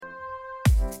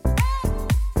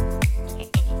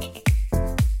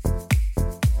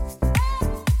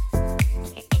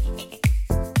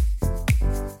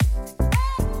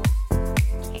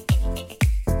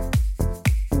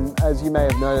you may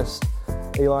have noticed,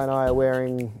 Eli and I are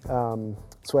wearing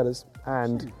sweaters,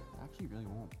 and Actually really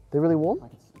warm. they're really warm?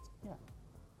 Like it's yeah.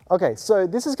 Okay, so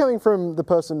this is coming from the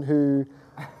person who,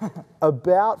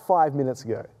 about 5 minutes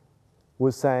ago,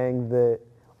 was saying that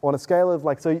on a scale of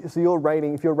like, so you're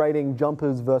rating, if you're rating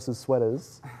jumpers versus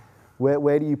sweaters,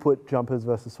 where do you put jumpers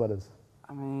versus sweaters?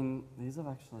 I mean, these have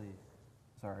actually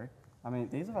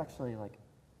like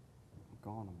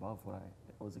gone above what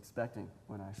I was expecting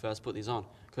when I first put these on.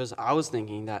 Because I was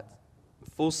thinking that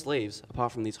full sleeves,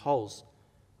 apart from these holes,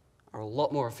 are a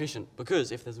lot more efficient.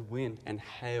 Because if there's wind and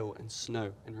hail and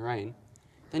snow and rain,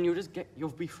 then you'll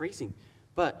be freezing.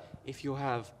 But if you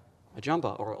have a jumper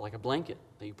or like a blanket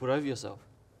that you put over yourself,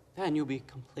 then you'll be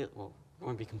it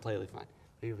won't be completely fine.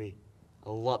 But you'll be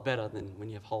a lot better than when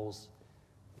you have holes.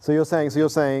 So you're saying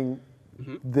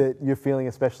that you're feeling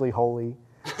especially holy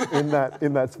in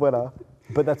that sweater,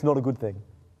 but that's not a good thing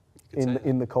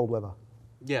in the cold weather.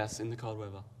 Yes, in the cold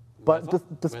weather.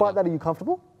 But despite that, are you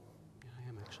comfortable? Yeah, I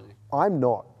am actually. I'm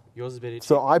not. Yours is a bit itchy.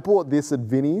 So I bought this at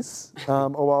Vinnie's a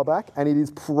while back, and it is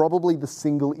probably the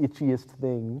single itchiest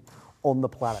thing on the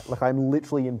planet. Like, I'm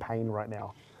literally in pain right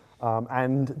now.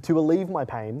 And to alleviate my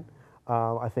pain,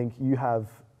 I think you have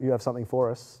something for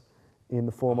us in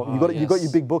the form of you got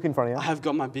your big book in front of you. I have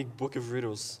got my big book of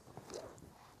riddles.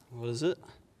 What is it?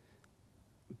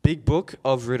 Big Book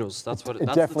of Riddles. That's what it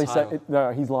that's definitely the title. says.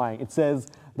 No, he's lying. It says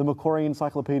the Macquarie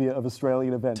Encyclopedia of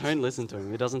Australian Events. Don't listen to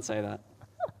him. It doesn't say that.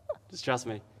 Just trust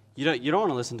me. You don't want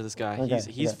to listen to this guy. Okay,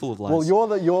 He's full of lies. Well,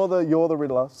 you're the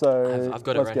riddler. So I've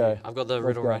got it let's right go. here. I've got the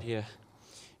riddle right here.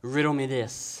 Riddle me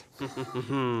this.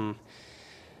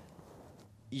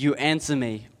 You answer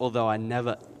me, although I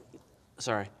never.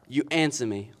 Sorry. You answer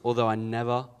me, although I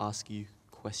never ask you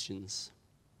questions.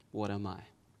 What am I?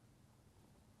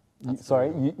 You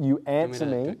answer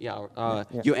me.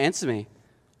 You answer me,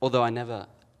 although I never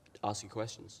ask you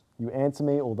questions. You answer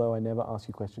me, although I never ask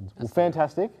you questions. Well,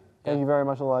 fantastic. Thank you very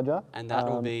much, Elijah. And that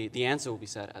will be the answer will be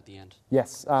said at the end.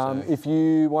 Yes. If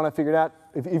you want to figure it out,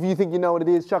 if you think you know what it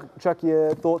is, chuck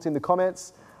your thoughts in the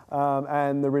comments,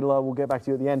 and the riddler will get back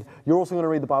to you at the end. You're also going to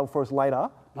read the Bible for us later.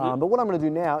 But what I'm going to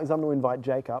do now is I'm going to invite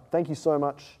Jake up. Thank you so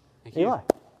much, Eli.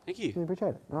 Thank you. I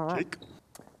appreciate it. All right. Jake.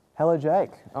 Hello,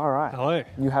 Jake. All right. Hello.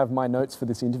 You have my notes for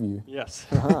this interview. Yes.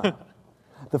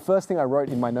 The first thing I wrote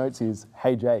in my notes is,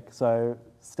 "Hey, Jake." So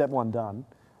step one done.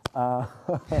 Well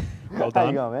How done.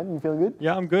 you going, man? You feeling good?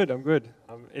 Yeah, I'm good.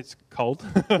 It's cold.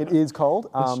 It is cold.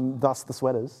 Thus the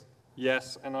sweaters.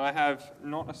 Yes, and I have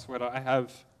not a sweater. I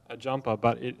have a jumper,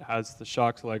 but it has the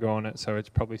Sharks logo on it, so it's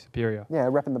probably superior. Yeah,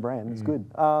 repping the brand. It's good.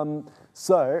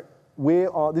 So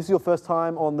this is your first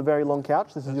time on the very long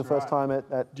couch. This is your first time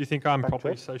at. Do you think I'm Back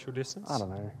properly Church? social distance? I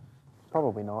don't know.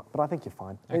 Probably not, but I think you're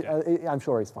fine. Okay. I'm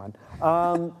sure he's fine.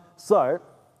 So,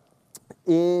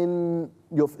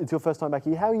 it's your first time back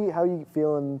here. How are you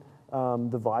feeling?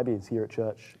 The vibe is here at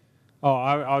church. Oh,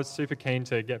 I was super keen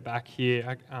to get back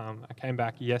here. I came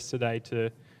back yesterday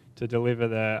to deliver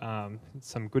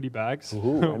some goodie bags.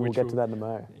 Ooh, and we'll get to that in a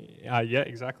moment. Yeah,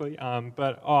 exactly.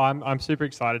 But I'm super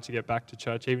excited to get back to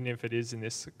church, even if it is in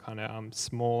this kind of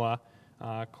smaller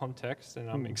context, and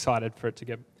I'm excited for it to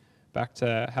get back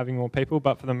to having more people.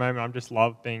 But for the moment, I just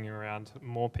love being around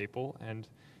more people and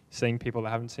seeing people that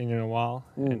I haven't seen in a while.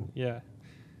 And yeah.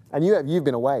 And you've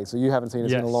been away, so you haven't seen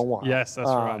us in a long while. Yes, that's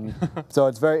right. So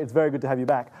it's very good to have you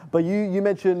back. But you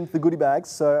mentioned the goodie bags,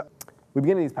 so we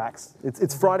begin these packs.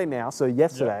 It's Friday now, so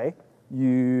yesterday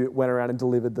you went around and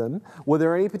delivered them. Were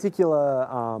there any particular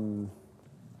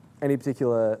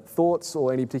thoughts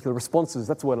or any particular responses?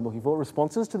 That's the word I'm looking for.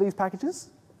 Responses to these packages?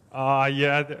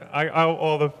 Yeah.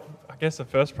 I guess the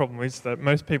first problem is that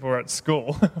most people are at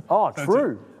school. Oh,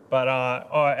 true. But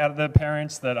out of the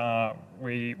parents that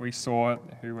we saw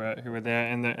who were there,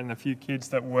 and the few kids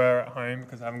that were at home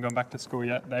because they haven't gone back to school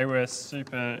yet, they were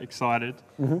super excited.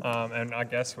 And I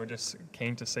guess we're just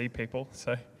keen to see people.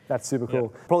 So that's super cool.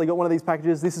 Probably got one of these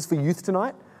packages. This is for youth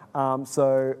tonight.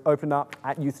 So open up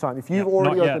at youth time. If you've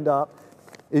already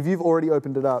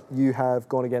opened it up, you have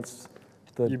gone against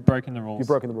you've broken the rules. You've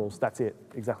broken the rules. That's it.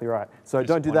 Exactly right. So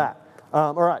don't do that.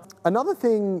 All right. Another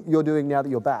thing you're doing now that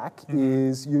you're back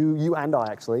is you and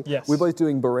I actually. Yes. We're both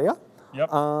doing Berea. Yep.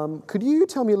 Could you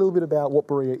tell me a little bit about what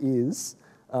Berea is,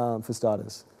 for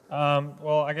starters?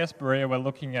 Well, I guess Berea, we're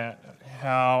looking at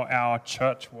how our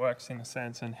church works in a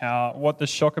sense, and what the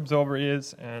shock absorber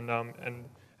is, and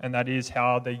that is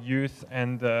how the youth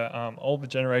and all the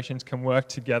generations can work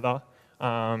together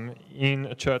in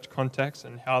a church context,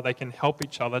 and how they can help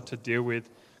each other to deal with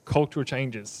cultural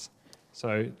changes.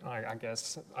 So I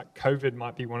guess COVID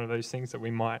might be one of those things that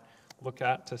we might look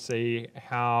at to see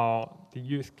how the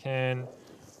youth can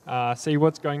see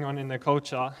what's going on in the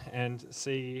culture and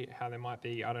see how there might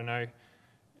be, I don't know,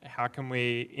 how can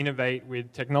we innovate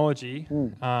with technology,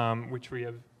 which we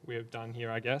have done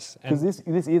here, I guess. Because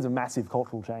this is a massive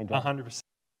cultural change. 100%.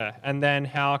 Yeah. And then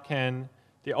how can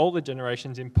the older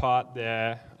generations impart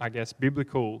their, I guess,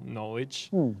 biblical knowledge,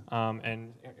 and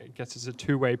I guess it's a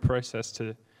two-way process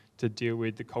to deal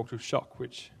with the cultural shock,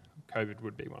 which COVID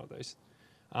would be one of those.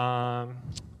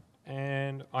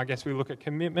 And I guess we look at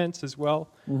commitments as well.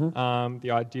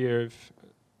 The idea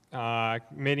of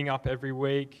meeting up every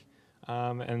week,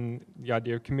 and the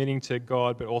idea of committing to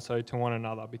God, but also to one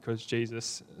another, because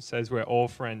Jesus says we're all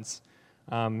friends,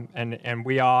 and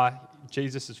we are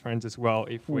Jesus' friends as well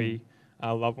if we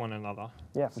love one another.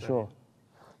 Yeah, for sure.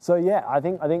 So yeah, I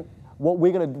think what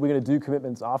we're gonna do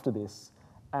commitments after this,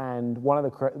 and one of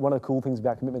the cool things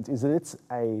about commitments is that it's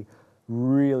a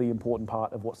really important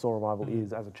part of what Soul Revival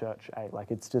is as a church.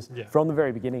 Like it's just from the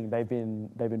very beginning they've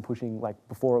been pushing, like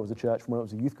before it was a church, when it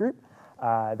was a youth group.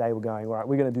 They were going, all right,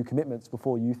 we're going to do commitments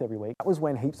before youth every week. That was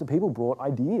when heaps of people brought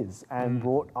ideas and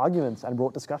brought arguments and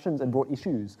brought discussions and brought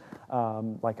issues.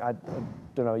 Like I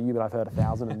don't know you, but I've heard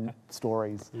 1,000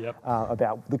 stories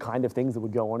about the kind of things that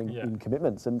would go on in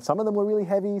commitments. And some of them were really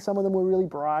heavy, some of them were really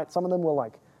bright, some of them were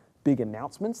like big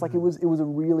announcements. Like it was a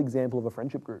real example of a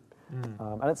friendship group.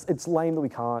 And it's lame that we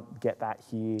can't get that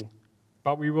here.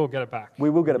 But we will get it back.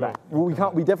 We will get it back. We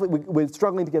can't. We're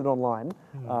struggling to get it online.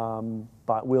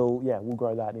 But we'll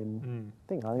grow that in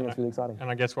thing. I think that's really exciting. And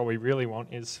I guess what we really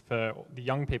want is for the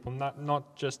young people,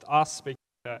 not just us speaking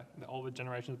to the older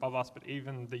generations above us, but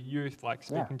even the youth, like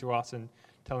speaking to us and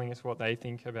telling us what they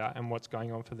think about and what's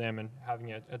going on for them, and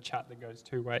having a chat that goes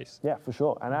two ways. Yeah, for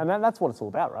sure. And that's what it's all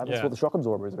about, right? That's what the Shock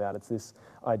Absorber is about. It's this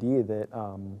idea that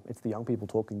it's the young people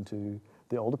talking to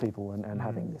the older people and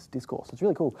having this discourse. It's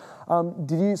really cool.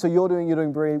 So you're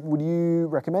doing Bree. Would you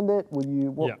recommend it?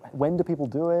 When do people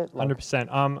do it?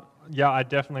 100%. Yeah, I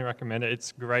definitely recommend it.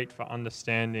 It's great for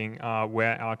understanding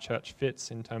where our church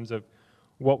fits in terms of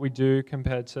what we do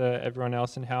compared to everyone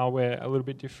else and how we're a little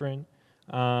bit different.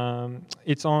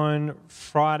 It's on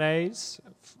Fridays,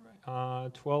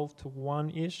 12 to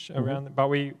 1-ish around, but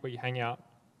we hang out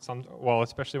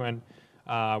especially when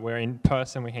we're in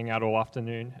person, we hang out all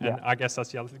afternoon. And I guess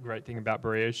that's the other great thing about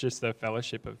Berea, is just the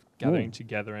fellowship of gathering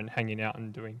together and hanging out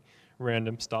and doing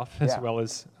random stuff, as well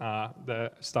as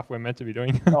the stuff we're meant to be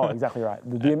doing. Oh, exactly right.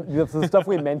 The stuff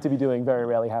we're meant to be doing very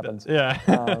rarely happens.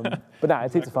 But no,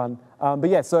 it's heaps of fun. But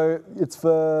yeah, so it's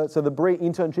so the Berea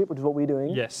internship, which is what we're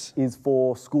doing, is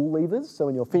for school leavers. So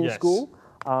when you're finished school,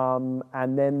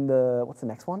 and then what's the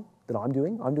next one that I'm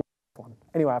doing? One.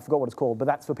 Anyway, I forgot what it's called, but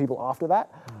that's for people after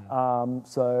that.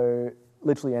 So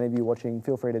literally any of you watching,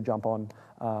 feel free to jump on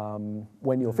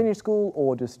when you're finished school,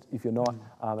 or just if you're not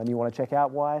and you want to check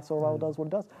out why Soul Revival does what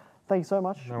it does. Thank you so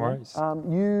much. No worries.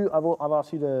 I've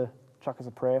asked you to chuck us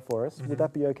a prayer for us. Would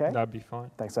that be okay? That'd be fine.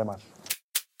 Thanks so much.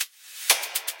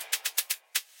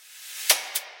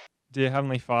 Dear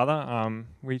Heavenly Father,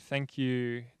 we thank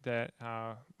you that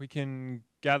we can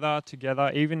gather together,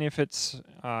 even if it's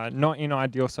not in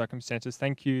ideal circumstances.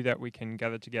 Thank you that we can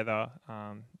gather together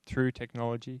through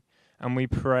technology, and we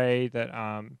pray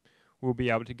that we'll be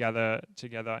able to gather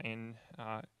together in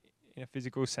a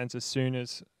physical sense as soon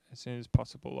as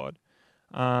possible, Lord.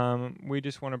 We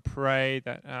just want to pray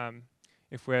that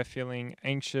if we're feeling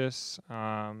anxious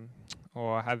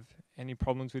or have any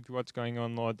problems with what's going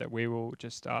on, Lord, that we will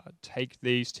just take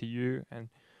these to you, and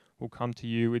we'll come to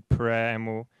you with prayer, and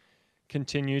we'll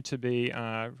continue to be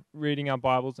reading our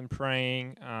Bibles and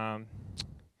praying. And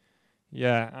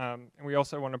we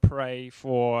also want to pray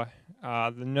for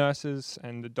the nurses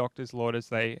and the doctors, Lord, as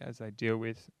they deal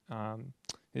with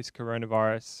this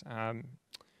coronavirus.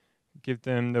 Give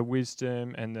them the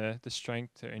wisdom and the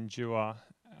strength to endure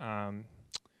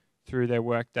through their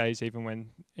work days, even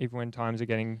when times are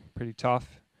getting pretty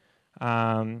tough.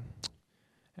 And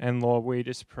Lord, we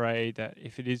just pray that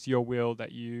if it is your will,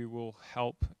 that you will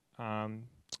help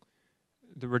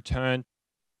the return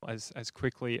as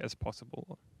quickly as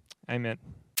possible. Amen.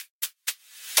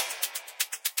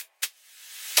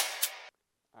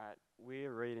 All right,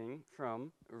 we're reading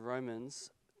from Romans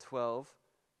 12,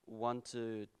 1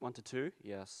 to 2.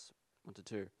 Yes, 1 to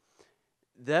 2.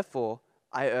 Therefore,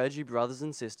 I urge you, brothers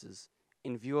and sisters,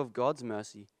 in view of God's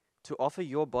mercy, to offer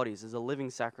your bodies as a living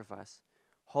sacrifice,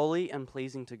 holy and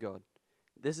pleasing to God.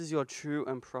 This is your true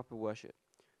and proper worship.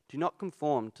 Do not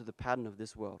conform to the pattern of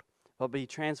this world, but be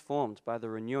transformed by the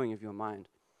renewing of your mind.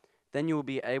 Then you will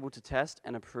be able to test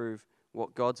and approve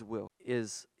what God's will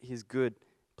is, his good,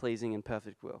 pleasing, and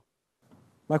perfect will.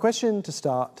 My question to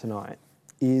start tonight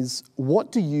is,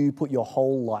 what do you put your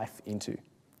whole life into?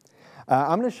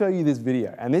 I'm going to show you this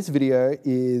video, and this video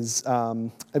is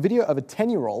a video of a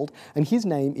 10-year-old, and his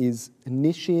name is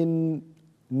Nishinamiya.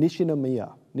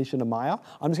 I'm just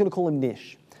going to call him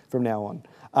Nish from now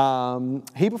on.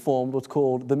 He performed what's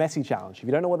called the Messi Challenge. If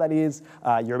you don't know what that is,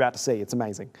 you're about to see. It's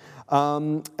amazing.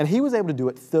 And he was able to do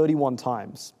it 31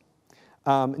 times.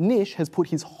 Nish has put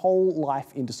his whole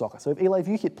life into soccer. So Eli, if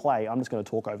you hit play, I'm just going to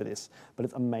talk over this, but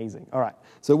it's amazing. All right,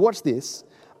 so watch this.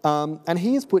 And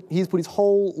he's put his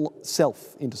whole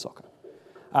self into soccer.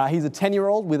 He's a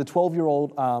 10-year-old with a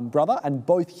 12-year-old brother, and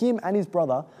both him and his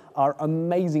brother are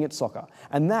amazing at soccer.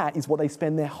 And that is what they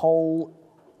spend their whole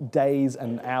days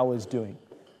and hours doing.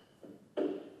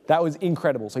 That was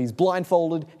incredible. So he's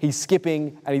blindfolded, he's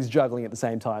skipping, and he's juggling at the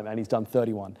same time, and he's done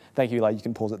 31. Thank you, Eli. You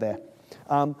can pause it there.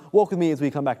 Walk with me as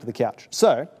we come back to the couch.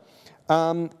 So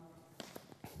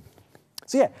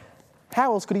yeah,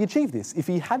 how else could he achieve this if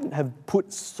he hadn't have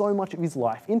put so much of his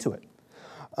life into it?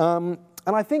 And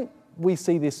I think we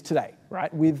see this today,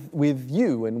 right, with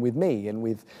you and with me and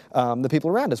with the people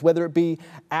around us, whether it be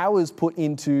hours put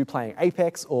into playing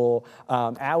Apex or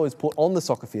hours put on the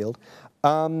soccer field,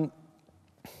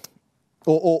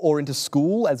 or into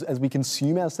school as we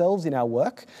consume ourselves in our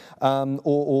work,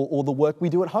 or the work we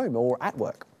do at home or at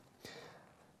work.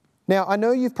 Now, I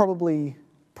know you've probably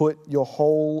put your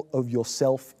whole of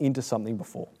yourself into something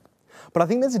before, but I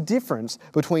think there's a difference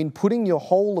between putting your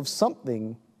whole of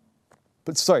something,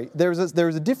 there is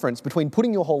a difference between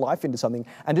putting your whole life into something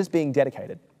and just being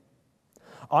dedicated.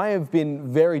 I have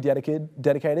been very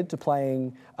dedicated to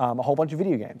playing a whole bunch of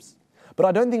video games. But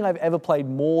I don't think I've ever played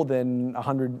more than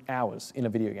 100 hours in a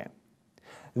video game.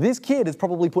 This kid has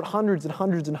probably put hundreds and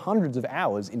hundreds and hundreds of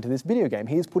hours into this video game.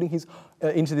 He is putting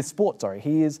into this sport, sorry.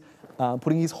 He is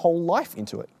putting his whole life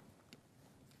into it.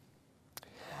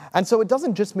 And so it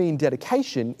doesn't just mean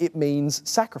dedication, it means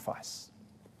sacrifice.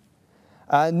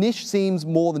 Nish seems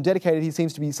more than dedicated. He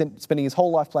seems to be spending his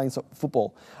whole life playing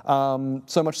football,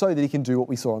 so much so that he can do what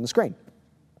we saw on the screen.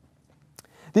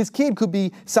 This kid could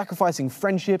be sacrificing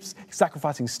friendships,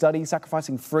 sacrificing study,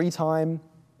 sacrificing free time,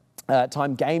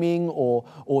 time gaming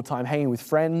or time hanging with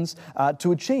friends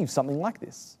to achieve something like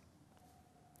this.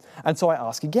 And so I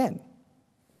ask again,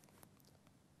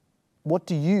 what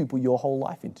do you put your whole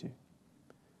life into?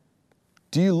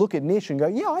 Do you look at Nish and go,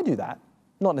 yeah, I do that?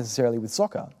 Not necessarily with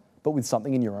soccer, but with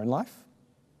something in your own life?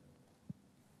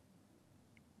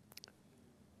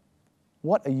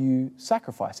 What are you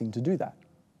sacrificing to do that?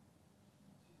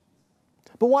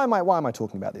 But why am I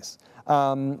talking about this? Why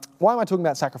am I talking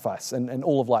about sacrifice and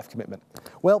all of life commitment?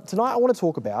 Well, tonight I want to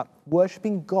talk about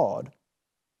worshipping God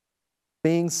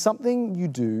being something you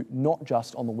do not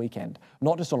just on the weekend,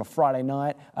 not just on a Friday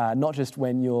night, not just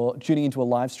when you're tuning into a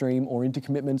live stream or into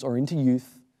commitments or into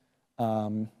youth,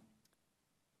 but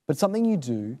something you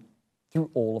do through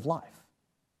all of life.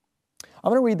 I'm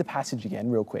going to read the passage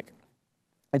again real quick.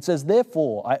 It says,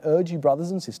 "Therefore, I urge you, brothers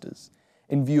and sisters,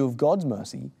 in view of God's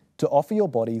mercy, to offer your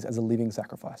bodies as a living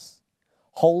sacrifice,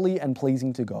 holy and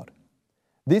pleasing to God.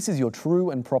 This is your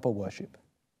true and proper worship.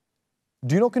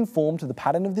 Do not conform to the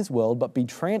pattern of this world, but be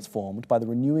transformed by the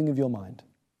renewing of your mind.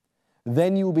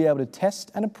 Then you will be able to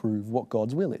test and approve what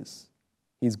God's will is,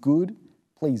 his good,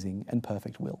 pleasing, and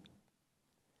perfect will."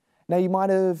 Now, you might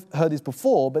have heard this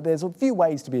before, but there's a few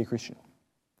ways to be a Christian.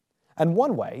 And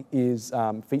one way is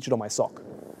featured on my sock.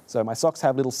 So my socks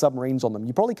have little submarines on them.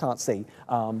 You probably can't see,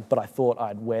 but I thought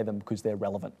I'd wear them because they're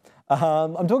relevant.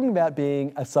 I'm talking about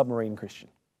being a submarine Christian.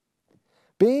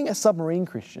 Being a submarine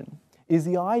Christian is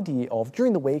the idea of,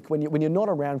 during the week, when you're not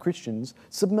around Christians,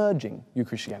 submerging your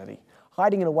Christianity,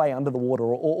 hiding it away under the water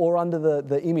or under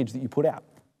the image that you put out.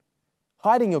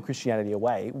 Hiding your Christianity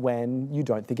away when you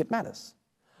don't think it matters.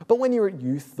 But when you're at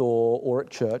youth or at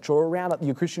church or around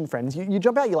your Christian friends, you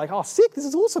jump out, you're like, oh, sick, this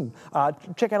is awesome.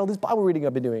 Check out all this Bible reading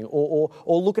I've been doing, or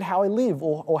look at how I live,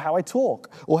 or how I talk,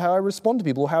 or how I respond to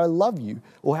people, or how I love you,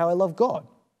 or how I love God.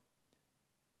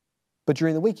 But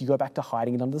during the week, you go back to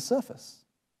hiding it under the surface.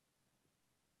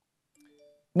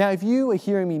 Now, if you are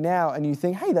hearing me now and you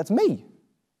think, hey, that's me,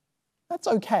 that's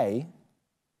okay.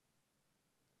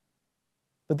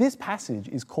 But this passage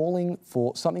is calling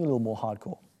for something a little more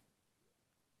hardcore.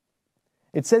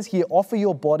 It says here, offer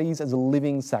your bodies as a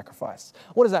living sacrifice.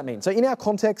 What does that mean? So in our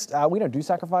context, we don't do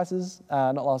sacrifices,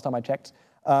 not last time I checked.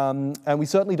 And we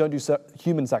certainly don't do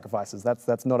human sacrifices.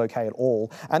 That's not okay at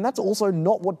all. And that's also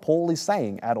not what Paul is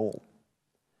saying at all.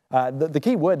 The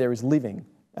key word there is living.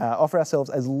 Offer ourselves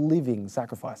as living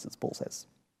sacrifices, Paul says.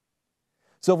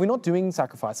 So if we're not doing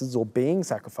sacrifices or being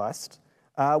sacrificed,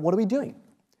 what are we doing?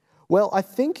 Well, I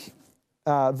think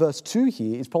verse 2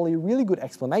 here is probably a really good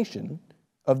explanation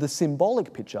of the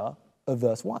symbolic picture of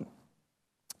verse 1.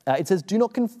 It says, do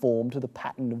not conform to the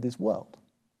pattern of this world.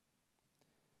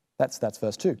 That's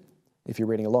verse 2, if you're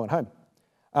reading along at home.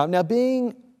 Now,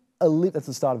 that's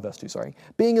the start of verse 2, sorry.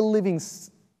 Being a living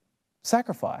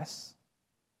sacrifice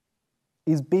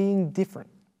is being different,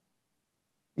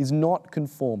 is not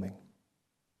conforming.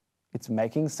 It's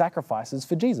making sacrifices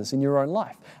for Jesus in your own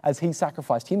life, as he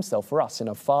sacrificed himself for us in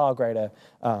a far greater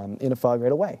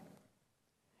way.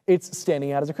 It's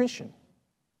standing out as a Christian.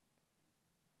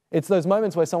 It's those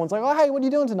moments where someone's like, oh, hey, what are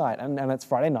you doing tonight? And it's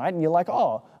Friday night, and you're like,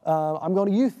 I'm going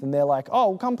to youth. And they're like, oh,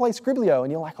 well, come play Scriblio.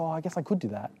 And you're like, oh, I guess I could do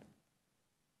that.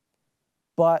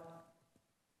 But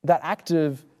that act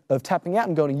of tapping out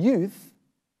and going to youth,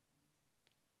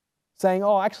 saying,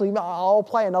 oh, actually, I'll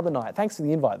play another night. Thanks for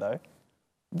the invite, though.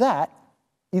 That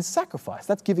is sacrifice.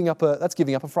 That's giving up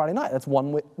a Friday night. That's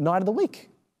one night of the week.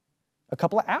 A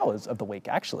couple of hours of the week,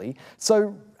 actually.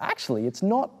 So actually, it's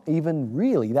not even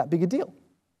really that big a deal.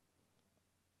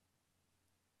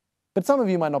 But some of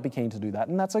you might not be keen to do that,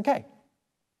 and that's okay.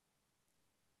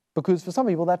 Because for some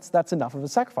people, that's enough of a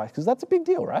sacrifice, because that's a big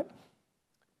deal, right?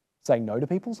 Saying no to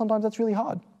people, sometimes that's really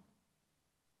hard.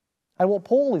 And what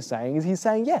Paul is saying is he's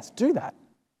saying, yes, do that.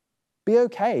 Be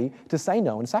okay to say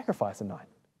no and sacrifice a night.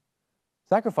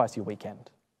 Sacrifice your weekend.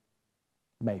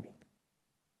 Maybe.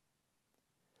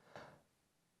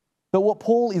 But what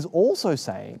Paul is also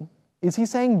saying is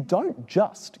he's saying don't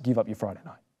just give up your Friday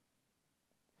night.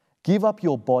 Give up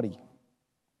your body,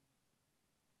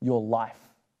 your life.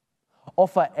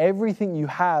 Offer everything you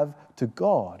have to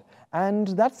God. And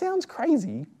that sounds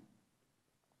crazy,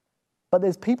 but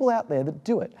there's people out there that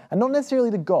do it. And not necessarily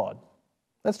to God.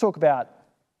 Let's talk about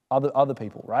other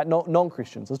people, right?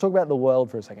 Non-Christians. Let's talk about the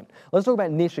world for a second. Let's talk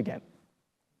about Nish again.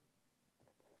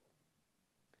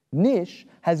 Nish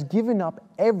has given up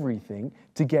everything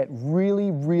to get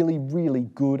really, really, really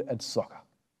good at soccer.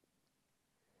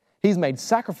 He's made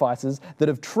sacrifices that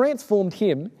have transformed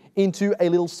him into a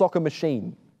little soccer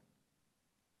machine.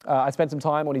 I spent some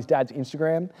time on his dad's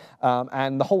Instagram,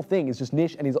 and the whole thing is just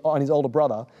Nish and his older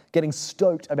brother getting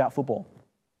stoked about football.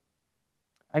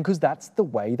 And because that's the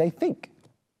way they think.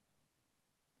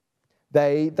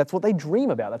 That's what they dream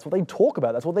about. That's what they talk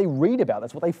about. That's what they read about.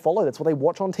 That's what they follow. That's what they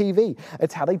watch on TV.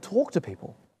 It's how they talk to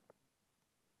people.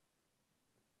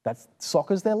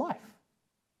 Soccer's their life.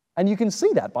 And you can see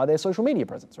that by their social media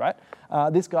presence, right?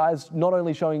 This guy's not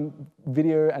only showing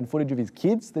video and footage of his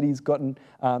kids that he's gotten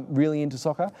really into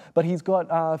soccer, but he's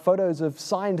got photos of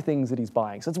signed things that he's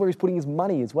buying. So that's where he's putting his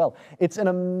money as well. It's an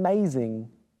amazing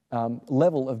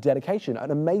level of dedication,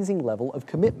 an amazing level of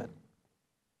commitment.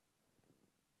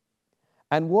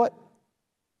 And what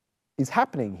is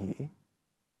happening here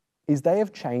is they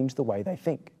have changed the way they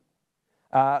think.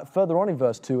 Further on in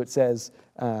verse 2, it says,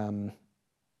 do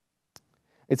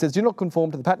not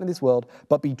conform to the pattern of this world,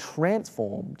 but be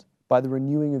transformed by the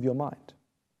renewing of your mind.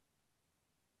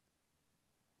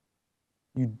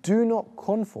 You do not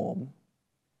conform,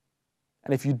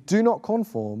 and if you do not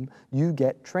conform, you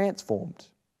get transformed.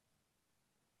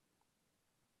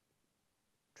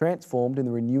 Transformed in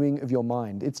the renewing of your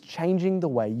mind. It's changing the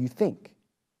way you think.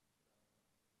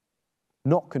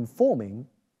 Not conforming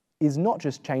is not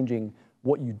just changing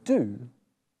what you do,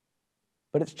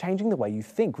 but it's changing the way you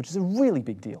think, which is a really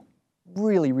big deal.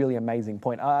 Really, really amazing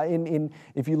point.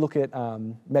 If you look at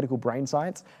medical brain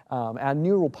science, our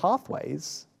neural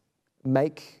pathways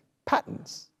make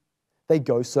patterns. They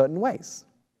go certain ways.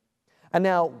 And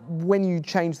now, when you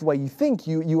change the way you think,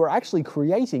 you are actually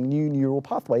creating new neural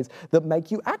pathways that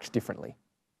make you act differently,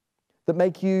 that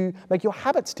make your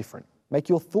habits different, make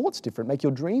your thoughts different, make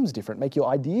your dreams different, make your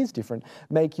ideas different,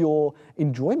 make your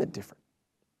enjoyment different.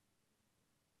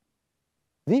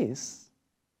 This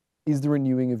is the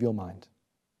renewing of your mind.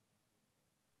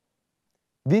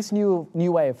 This new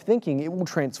way of thinking, it will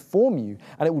transform you,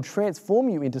 and it will transform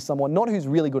you into someone, not who's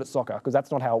really good at soccer, because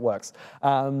that's not how it works,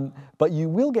 but you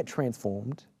will get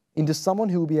transformed into someone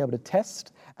who will be able to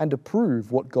test and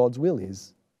approve what God's will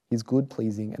is, his good,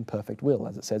 pleasing, and perfect will,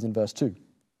 as it says in verse 2.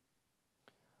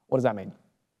 What does that mean?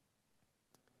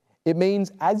 It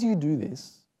means as you do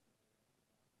this,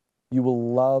 you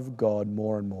will love God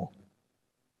more and more.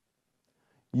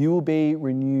 You will be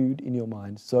renewed in your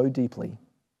mind so deeply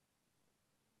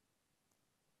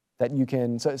that you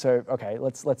can, okay,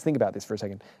 let's think about this for a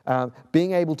second.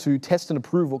 Being able to test and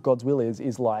approve what God's will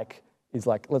is like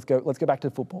let's go back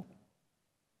to football.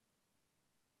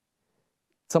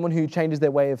 Someone who changes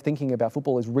their way of thinking about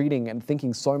football is reading and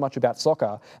thinking so much about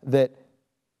soccer that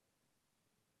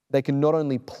they can not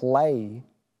only play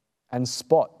and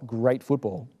spot great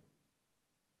football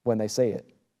when they see it,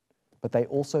 but they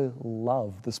also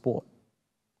love the sport.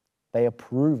 They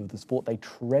approve of the sport. They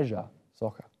treasure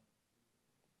soccer.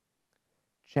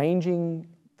 Changing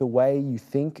the way you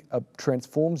think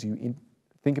transforms you,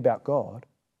 think about God,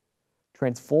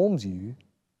 transforms you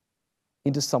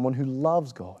into someone who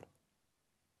loves God.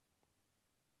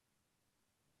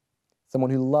 Someone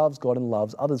who loves God and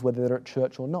loves others, whether they're at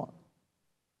church or not.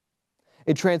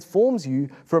 It transforms you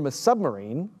from a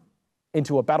submarine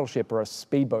into a battleship or a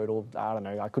speedboat, or I don't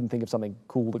know, I couldn't think of something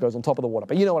cool that goes on top of the water,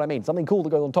 but you know what I mean, something cool that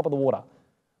goes on top of the water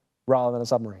rather than a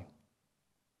submarine.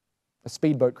 A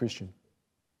speedboat Christian.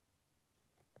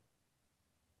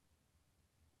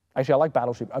 Actually, I like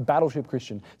battleship. A battleship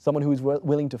Christian, someone who is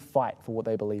willing to fight for what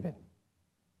they believe in.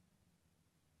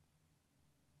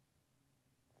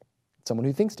 Someone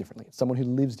who thinks differently, someone who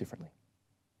lives differently.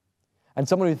 And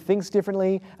someone who thinks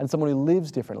differently and someone who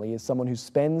lives differently is someone who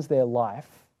spends their life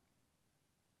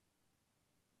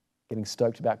getting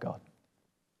stoked about God.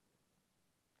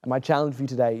 And my challenge for you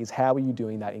today is, how are you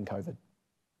doing that in COVID?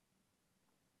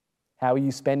 How are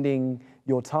you spending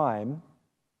your time?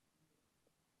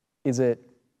 Is it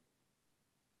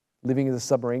living as a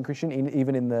submarine Christian,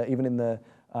 even in the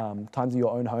times of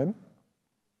your own home?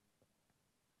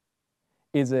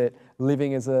 Is it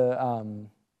living as a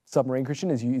submarine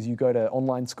Christian as you go to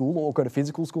online school or go to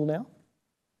physical school now?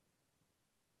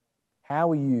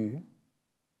 How are you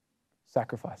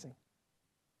sacrificing?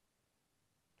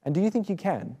 And do you think you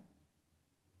can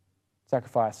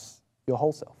sacrifice your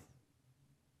whole self?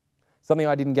 Something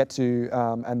I didn't get to,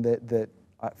 and the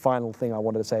final thing I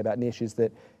wanted to say about Nish is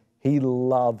that he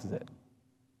loves it,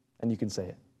 and you can see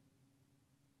it.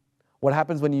 What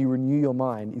happens when you renew your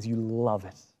mind is you love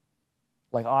it.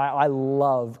 Like, I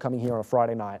love coming here on a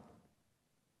Friday night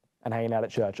and hanging out at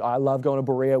church. I love going to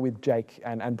Berea with Jake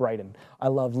and Braden. I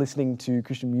love listening to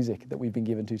Christian music that we've been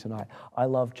given to tonight. I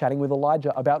love chatting with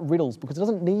Elijah about riddles, because it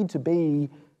doesn't need to be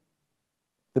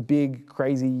the big,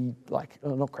 crazy,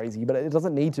 not crazy, but it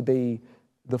doesn't need to be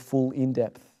the full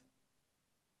in-depth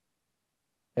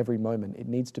every moment. It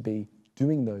needs to be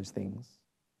doing those things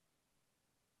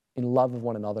in love of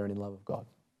one another and in love of God.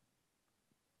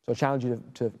 So I challenge you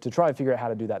to try and figure out how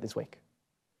to do that this week.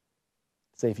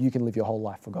 See if you can live your whole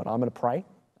life for God. I'm going to pray,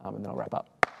 and then I'll wrap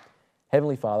up.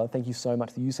 Heavenly Father, thank you so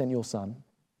much that you sent your Son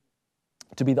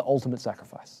to be the ultimate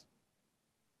sacrifice.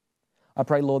 I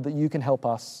pray, Lord, that you can help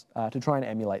us to try and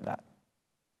emulate that,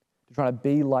 to try to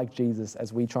be like Jesus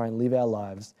as we try and live our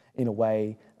lives in a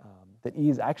way that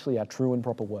is actually our true and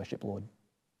proper worship, Lord.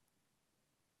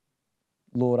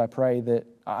 Lord, I pray that,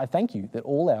 I thank you that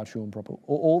all our true and proper,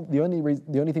 the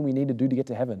only thing we need to do to get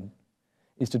to heaven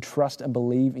is to trust and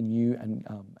believe in you and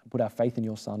put our faith in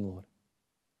your Son, Lord,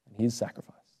 and his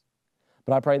sacrifice.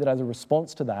 But I pray that as a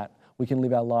response to that, we can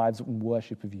live our lives in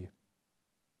worship of you,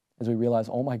 as we realize,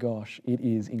 oh my gosh, it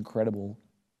is incredible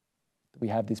that we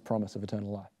have this promise of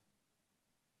eternal life.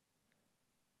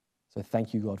 So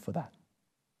thank you, God, for that.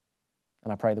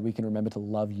 And I pray that we can remember to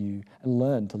love you and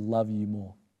learn to love you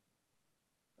more.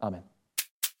 Amen.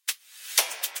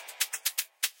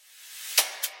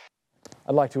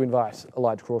 I'd like to invite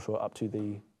Elijah Crawshaw up to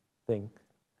the thing.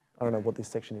 I don't know what this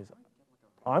section is.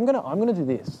 I'm gonna do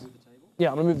this. Yeah,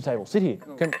 I'm gonna move the table. Sit here.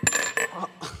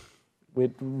 We're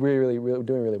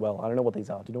doing really well. I don't know what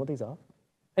these are. Do you know what these are?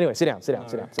 Anyway, sit down.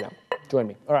 Join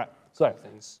me. All right. So,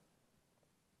 Thanks.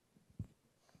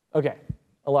 Okay,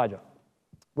 Elijah,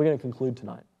 we're going to conclude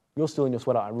tonight. You're still in your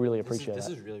sweater. I really appreciate that. This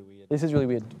is really weird. This is really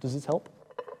weird. Does this help?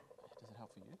 Does it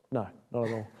help for you? No, not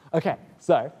at all. Okay,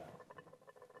 so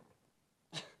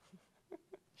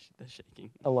They're shaking.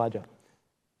 Elijah,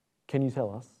 can you tell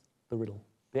us the riddle?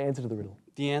 The answer to the riddle.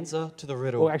 The answer to the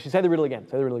riddle. Or actually, say the riddle again.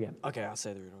 Say the riddle again. Okay, I'll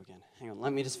say the riddle again. Hang on,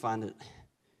 let me just find it.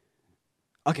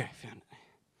 Okay, found it.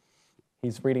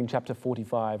 He's reading chapter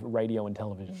 45, radio and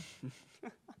television.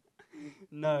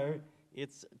 No,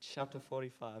 it's chapter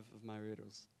 45 of my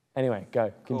riddles. Anyway,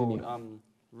 go. Continue. Called,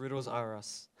 Riddles Are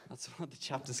Us. That's what the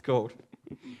chapter's called.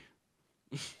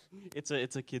 It's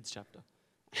a kid's chapter.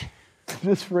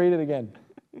 Just read it again.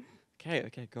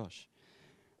 Okay, gosh.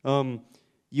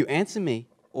 You answer me,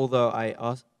 although I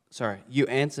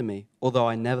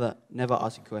never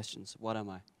ask you questions. What am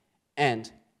I?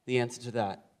 And the answer to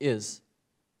that is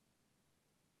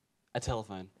a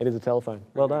telephone. It is a telephone.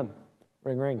 Well done.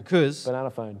 Ring, ring. Because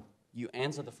banana phone. you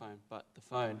answer the phone, but the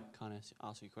phone can't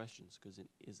ask you questions because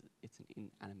it's an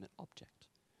inanimate object.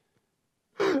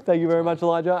 Thank you very much,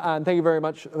 Elijah, and thank you very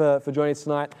much for joining us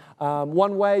tonight.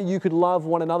 One way you could love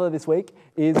one another this week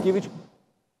is give each.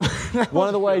 One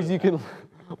of the ways you can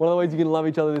love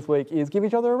each other this week is give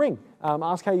each other a ring.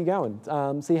 Ask how you're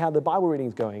going. See how the Bible reading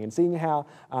is going, and seeing how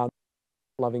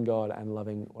loving God and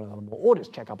loving one another more, or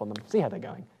just check up on them, see how they're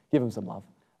going. Give them some love,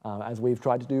 as we've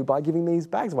tried to do by giving these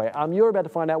bags away. You're about to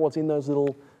find out what's in those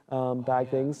little bag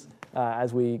things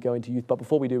as we go into youth. But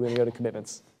before we do, we're going to go to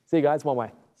commitments. See you guys, one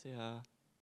way. See ya.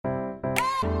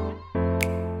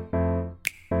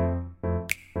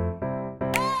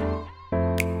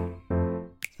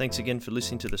 Thanks again for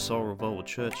listening to the Soul Revival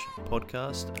Church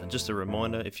podcast. Just a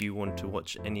reminder, if you want to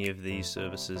watch any of these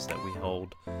services that we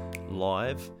hold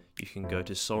live, you can go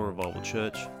to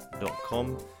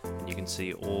soulrevivalchurch.com and you can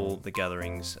see all the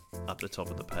gatherings up the top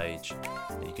of the page.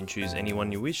 You can choose any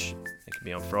one you wish. It can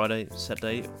be on Friday,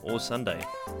 Saturday or Sunday.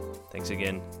 Thanks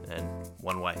again, and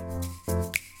one way.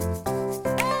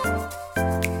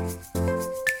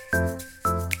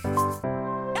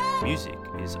 Music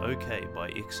is Okay by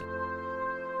Ixon.